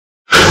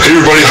Hey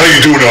everybody, how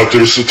you doing out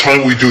there? It's the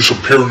time we do some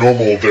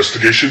paranormal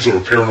investigations or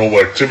paranormal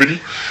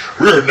activity.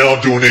 We are now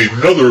doing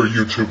another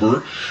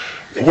YouTuber.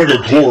 And we're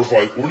going to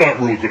glorify, we're not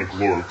really going to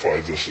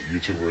glorify this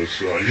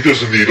YouTuber. He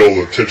doesn't need all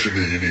the attention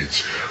that he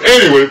needs.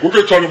 Anyway, we're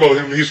going to talk about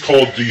him. He's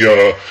called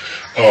the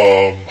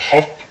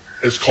Huff.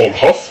 It's called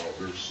Huff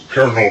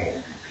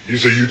Paranormal.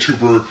 He's a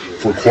YouTuber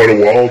for quite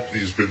a while.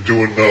 He's been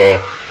doing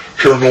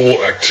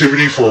paranormal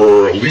activity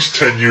for at least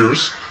 10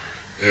 years.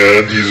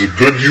 And he's a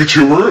good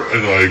YouTuber,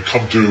 and I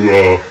come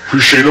to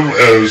appreciate him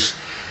as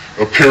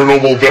a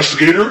paranormal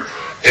investigator,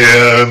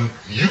 and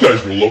you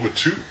guys will love it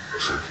too.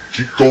 So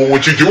keep going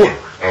what you're doing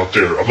out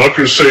there. I'm not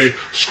going to say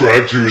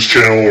subscribe to his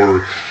channel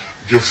or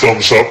give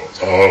thumbs up.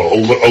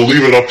 I'll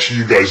leave it up to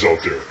you guys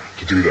out there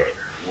to do that.